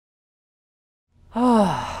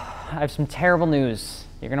I have some terrible news.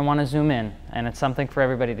 You're gonna wanna zoom in, and it's something for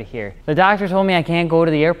everybody to hear. The doctor told me I can't go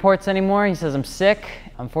to the airports anymore. He says I'm sick.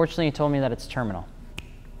 Unfortunately, he told me that it's terminal.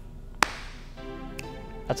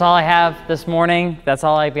 That's all I have this morning. That's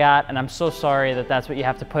all I've got, and I'm so sorry that that's what you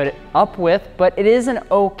have to put up with, but it is an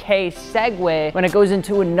okay segue when it goes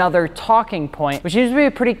into another talking point, which seems to be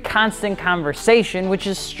a pretty constant conversation, which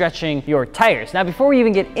is stretching your tires. Now, before we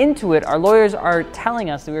even get into it, our lawyers are telling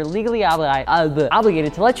us that we are legally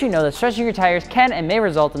obligated to let you know that stretching your tires can and may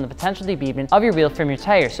result in the potential debridement of your wheel from your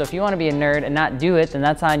tires. So if you want to be a nerd and not do it, then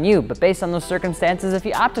that's on you. But based on those circumstances, if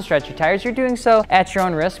you opt to stretch your tires, you're doing so at your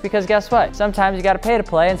own risk, because guess what? Sometimes you got to pay to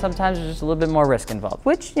play, and sometimes there's just a little bit more risk involved,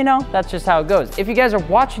 which, you know, that's just how it goes. If you guys are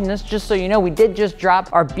watching this, just so you know, we did just drop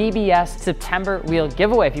our BBS September wheel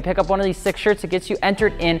giveaway. If you pick up one of these 6 shirts, it gets you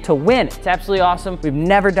entered in to win. It's absolutely awesome. We've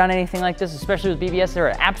never done anything like this, especially with BBS. They're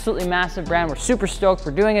an absolutely massive brand. We're super stoked.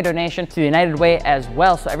 We're doing a donation to the United Way as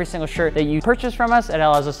well. So every single shirt that you purchase from us, it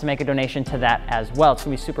allows us to make a donation to that as well. It's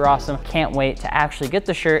gonna be super awesome. Can't wait to actually get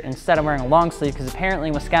the shirt instead of wearing a long sleeve, because apparently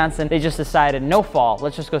in Wisconsin, they just decided no fall.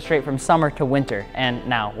 Let's just go straight from summer to winter. And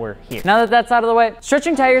now we're here. Now that that's out of the way,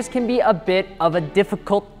 stretching tires can be a bit of a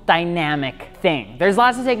difficult dynamic thing. There's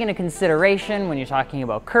lots to take into consideration when you're talking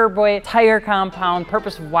about curb weight, tire compound,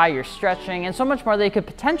 purpose of why you're stretching, and so much more that you could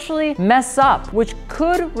potentially mess up, which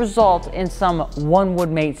could result in some, one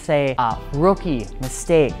would may say, rookie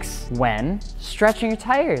mistakes when stretching your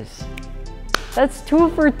tires. That's 2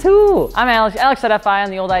 for 2. I'm Alex at FI on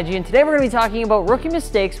the old IG, and today we're gonna be talking about rookie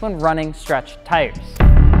mistakes when running stretch tires.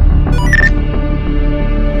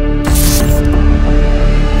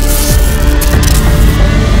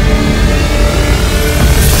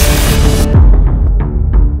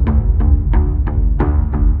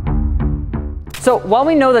 So while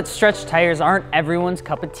we know that stretch tires aren't everyone's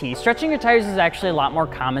cup of tea, stretching your tires is actually a lot more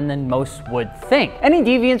common than most would think. Any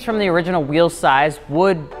deviance from the original wheel size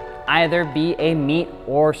would either be a meet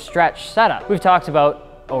or stretch setup. We've talked about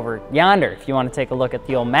over yonder, if you want to take a look at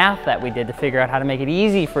the old math that we did to figure out how to make it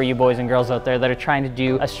easy for you boys and girls out there that are trying to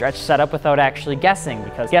do a stretch setup without actually guessing,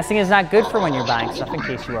 because guessing is not good for when you're buying stuff, in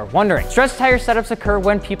case you are wondering. Stretch tire setups occur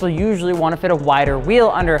when people usually want to fit a wider wheel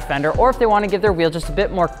under a fender, or if they want to give their wheel just a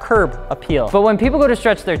bit more curb appeal. But when people go to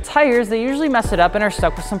stretch their tires, they usually mess it up and are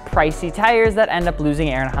stuck with some pricey tires that end up losing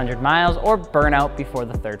air in 100 miles or burn out before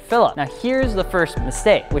the 3rd fill up. Now here's the first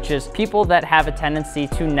mistake, which is people that have a tendency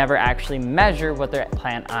to never actually measure what they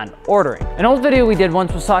plan on ordering. An old video we did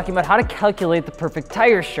once was talking about how to calculate the perfect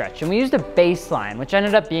tire stretch, and we used a baseline, which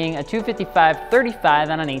ended up being a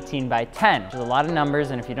 255/35 on an 18x10, which is a lot of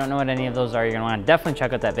numbers, and if you don't know what any of those are, you're gonna wanna definitely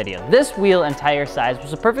check out that video. This wheel and tire size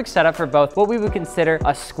was a perfect setup for both what we would consider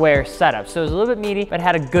a square setup. So it was a little bit meaty, but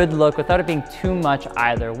had a good look without it being too much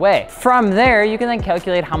either way. From there, you can then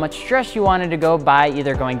calculate how much stretch you wanted to go by,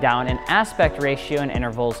 either going down in aspect ratio in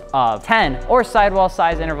intervals of 10 or sidewall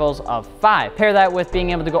size intervals of 5. Pair that with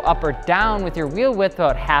being able to go up or down with your wheel width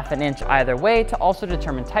about 1/2 inch either way to also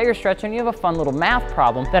determine tire stretch, and you have a fun little math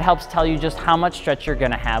problem that helps tell you just how much stretch you're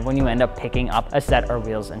gonna have when you end up picking up a set of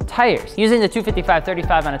wheels and tires. Using the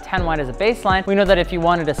 255/35 on a 10 wide as a baseline, we know that if you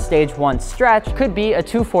wanted a stage 1 stretch, could be a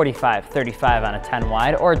 245/35 on a 10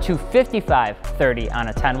 wide, or a 255/30 on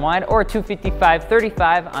a 10 wide, or a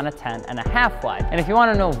 255/35 on a 10.5 wide. And if you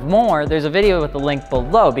wanna know more, there's a video with the link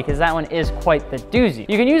below, because that one is quite the doozy.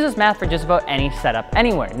 You can use this math for just about any setup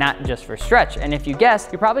anywhere, not just for stretch. And if you guess,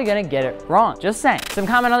 you're probably gonna get it wrong. Just saying. Some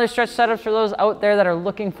common other stretch setups for those out there that are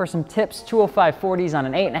looking for some tips: 205/40s on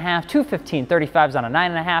an 8.5, 215/35s on a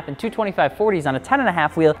 9.5, and 225/40s on a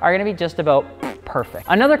 10.5 wheel are gonna be just about perfect.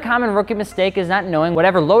 Another common rookie mistake is not knowing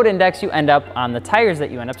whatever load index you end up on the tires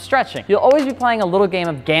that you end up stretching. You'll always be playing a little game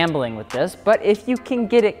of gambling with this, but if you can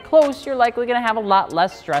get it close, you're likely gonna have a lot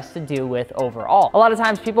less stress to deal with overall. A lot of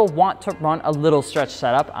times people want to run a little stretch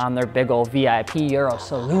setup on their big old VIP Euro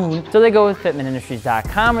saloon, so they go with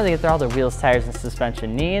fitmentindustries.com, where they get all their wheels, tires, and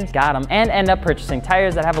suspension needs, got them, and end up purchasing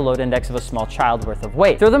tires that have a load index of a small child worth of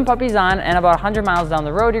weight. Throw them puppies on, and about 100 miles down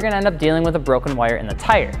the road, you're gonna end up dealing with a broken wire in the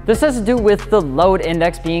tire. This has to do with the load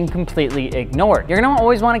index being completely ignored. You're gonna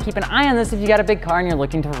always wanna keep an eye on this if you got a big car and you're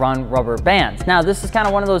looking to run rubber bands. Now, this is kind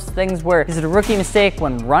of one of those things where, is it a rookie mistake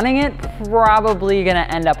when running it? Probably gonna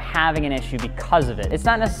end up having an issue because of it. It's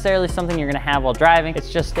not necessarily something you're gonna have while driving. It's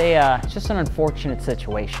just an unfortunate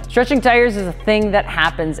situation. Stretching tires is a thing that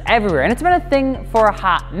happens everywhere, and it's been a thing for a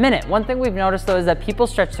hot minute. One thing we've noticed though is that people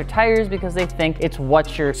stretch their tires because they think it's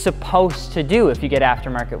what you're supposed to do if you get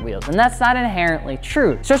aftermarket wheels, and that's not inherently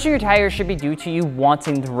true. Stretching your tires should be due to to you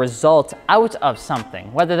wanting the result out of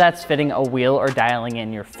something, whether that's fitting a wheel or dialing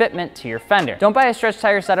in your fitment to your fender. Don't buy a stretch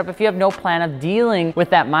tire setup if you have no plan of dealing with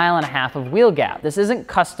that 1.5 miles of wheel gap. This isn't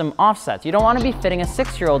custom offsets. You don't want to be fitting a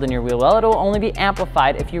 6-year-old in your wheel well. It'll only be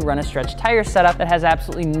amplified if you run a stretch tire setup that has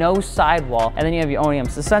absolutely no sidewall, and then you have your OEM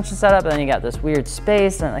suspension setup, and then you got this weird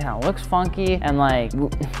space, and it kind of looks funky, and like,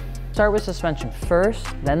 start with suspension first,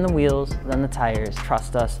 then the wheels, then the tires.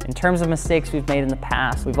 Trust us. In terms of mistakes we've made in the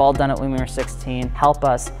past, we've all done it when we were 16. Help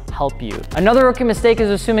us help you. Another rookie mistake is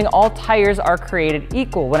assuming all tires are created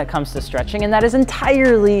equal when it comes to stretching, and that is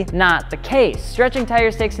entirely not the case. Stretching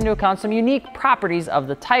tires takes into account some unique properties of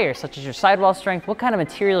the tire, such as your sidewall strength, what kind of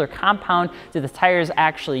material or compound do the tires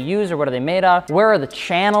actually use, or what are they made of, where are the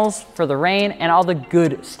channels for the rain, and all the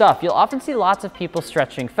good stuff. You'll often see lots of people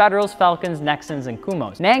stretching Federals, Falcons, Nexans, and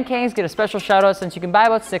Kumos. Nankangs get a special shout out since you can buy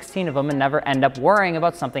about 16 of them and never end up worrying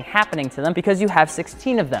about something happening to them because you have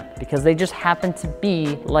 16 of them, because they just happen to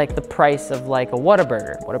be like the price of like a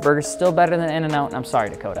Whataburger. Whataburger's still better than In-N-Out, and I'm sorry,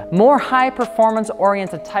 Dakota. More high performance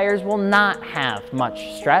oriented tires will not have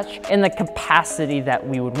much stretch in the capacity that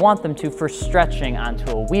we would want them to for stretching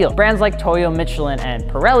onto a wheel. Brands like Toyo, Michelin, and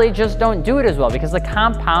Pirelli just don't do it as well because the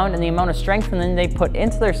compound and the amount of strengthening they put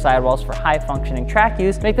into their sidewalls for high functioning track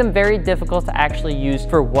use make them very difficult to actually use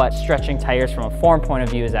for what stretching tires from a form point of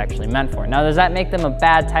view is actually meant for. Now, does that make them a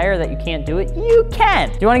bad tire that you can't do it? You can.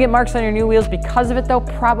 Do you want to get marks on your new wheels because of it though?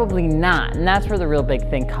 Probably not. And that's where the real big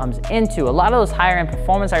thing comes into. A lot of those higher end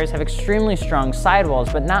performance tires have extremely strong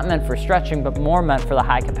sidewalls, but not meant for stretching, but more meant for the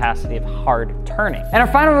high capacity of hard turning. And our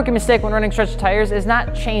final rookie mistake when running stretch tires is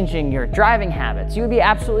not changing your driving habits. You would be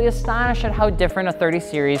absolutely astonished at how different a 30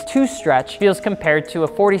 series 2 stretch feels compared to a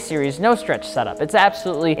 40 series no stretch setup. It's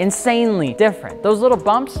absolutely insanely different. Those little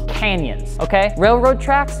bumps, canyons, okay? Railroad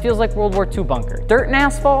tracks feels like World War II bunker. Dirt and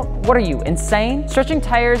asphalt, what are you, insane? Stretching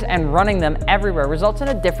tires and running them everywhere results in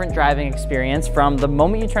a different driving experience from the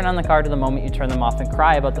moment you turn on the car to the moment you turn them off and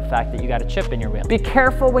cry about the fact that you got a chip in your wheel. Be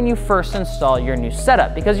careful when you first install your new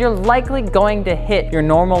setup because you're likely going to hit your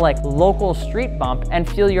normal like local street bump and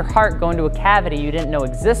feel your heart go into a cavity you didn't know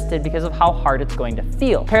existed because of how hard it's going to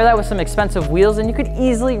feel. Pair that with some expensive wheels and you could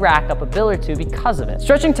easily rack up a bill or two because of it.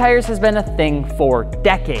 Stretching tires has been a thing for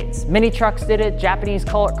decades. Mini trucks did it, Japanese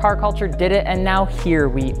car culture did it, and now here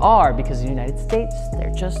we are because the United States,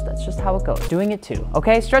 that's just how it goes. Doing it too,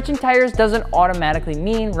 okay? Stretching tires doesn't automatically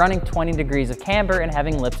mean running 20 degrees of camber and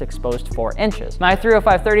having lips exposed 4 inches. My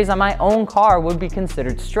 305/30s on my own car would be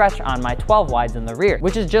considered stretch on my 12 wides in the rear,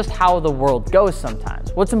 which is just how the world goes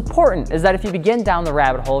sometimes. What's important is that if you begin down the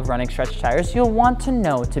rabbit hole of running stretch tires, you'll want to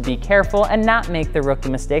know to be careful and not make the rookie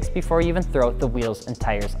mistakes before you even throw the wheels and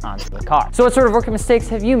tires onto the car. So what sort of rookie mistakes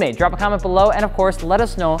have you made? Drop a comment below, and of course, let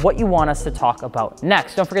us know what you want us to talk about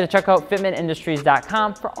next. Don't forget to check out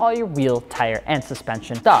fitmentindustries.com for all your wheel, tire, and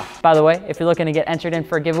suspension stuff. By the way, if you're looking to get entered in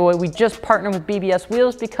for a giveaway, we just partnered with BBS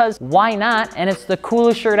Wheels because why not? And it's the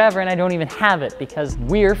coolest shirt ever, and I don't even have it because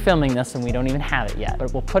we're filming this and we don't even have it yet.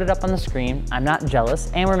 But we'll put it up on the screen. I'm not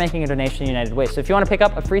jealous, and we're making a donation to United Way. So if you want to pick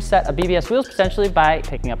up a free set of BBS Wheels, potentially by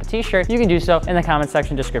picking up a t-shirt, you can do so in the comment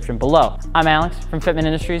section description below. I'm Alex from Fitment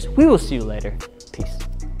Industries. We will see you later.